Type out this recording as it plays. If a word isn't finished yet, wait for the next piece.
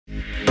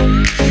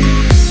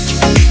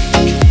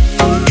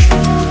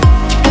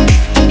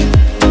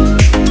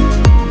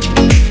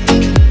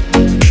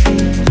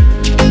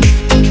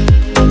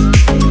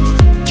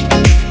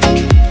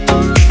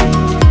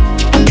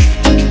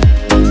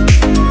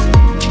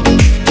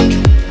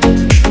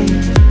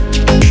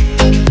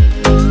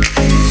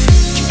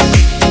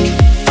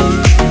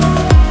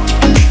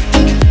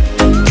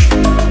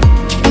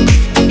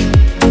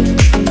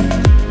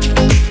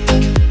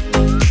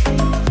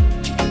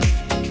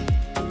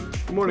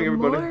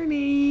morning, everybody. Good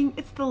morning.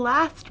 It's the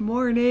last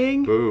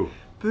morning. Boo.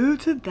 Boo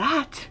to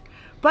that.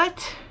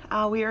 But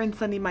we are in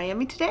sunny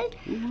Miami today.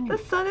 The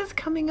sun is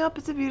coming up.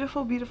 It's a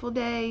beautiful, beautiful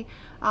day.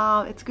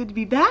 It's good to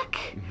be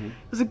back.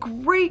 It was a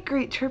great,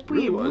 great trip.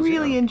 We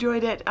really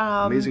enjoyed it.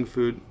 Amazing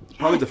food.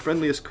 Probably the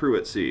friendliest crew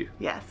at sea.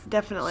 Yes,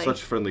 definitely.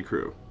 Such friendly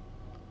crew.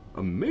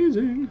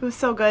 Amazing. It was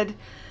so good.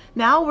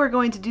 Now we're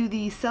going to do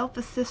the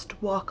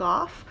self-assist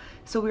walk-off.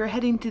 So we are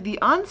heading to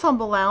the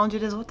Ensemble Lounge.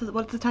 It is,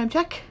 what's the time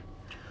check?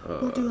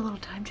 We'll do a little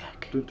time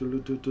check. It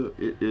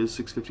is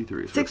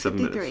 6:53.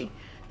 6:53.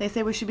 They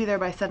say we should be there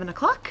by 7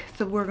 o'clock,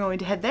 so we're going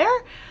to head there.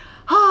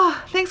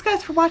 Thanks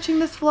guys for watching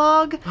this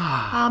vlog.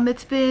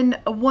 It's been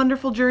a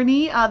wonderful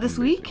journey this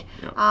week.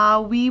 Yeah.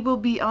 We will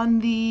be on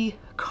the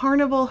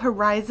Carnival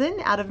Horizon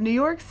out of New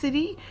York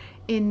City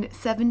in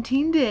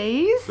 17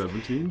 days.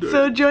 17 days.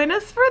 So join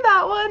us for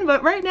that one.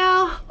 But right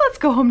now, let's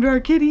go home to our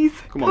kitties.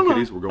 Come on,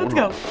 kitties. We're going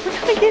home. Let's go. We're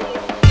coming,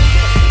 kitties.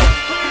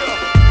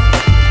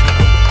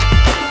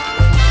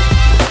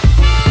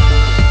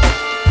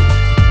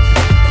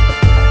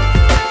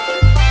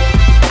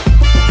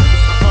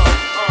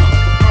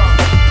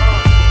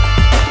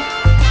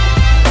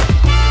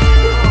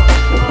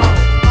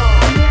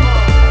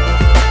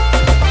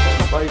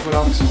 Bye,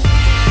 Equinox.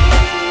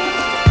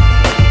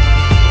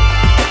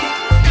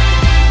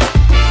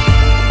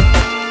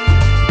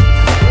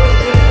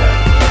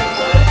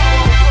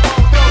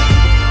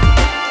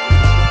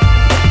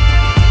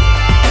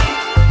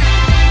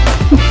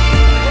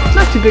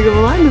 Not too big of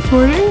a line this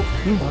morning.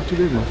 Not too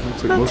big, my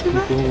friends. Like most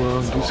people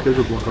do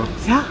scheduled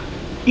walk-offs. Yeah,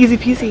 easy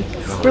peasy.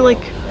 We're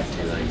like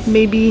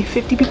maybe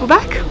 50 people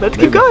back. Let's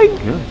keep going.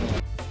 Yeah.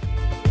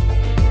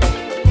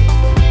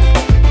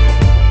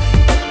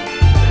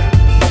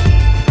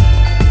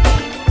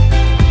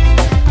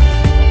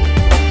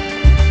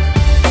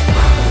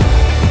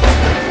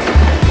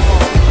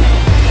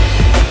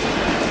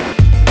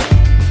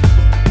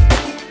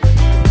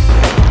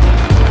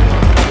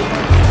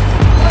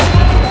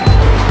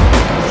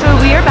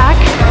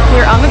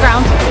 We're on the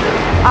ground.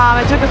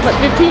 It took us, what,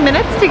 15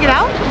 minutes to get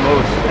out?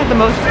 At the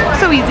most.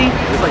 So easy.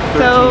 Like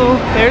so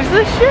there's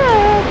the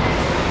ship.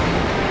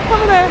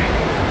 Over there.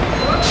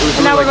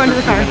 And now we're going to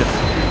the car.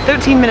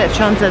 13 minutes,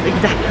 Sean says,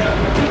 exactly.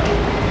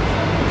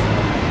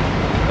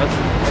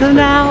 So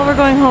now we're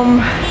going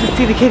home to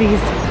see the kitties.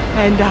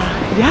 And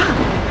yeah,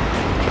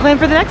 plan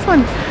for the next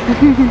one.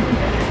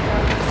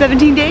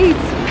 17 days.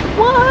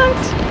 What?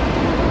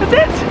 That's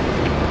it.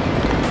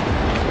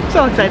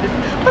 So excited.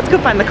 Let's go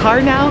find the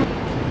car now.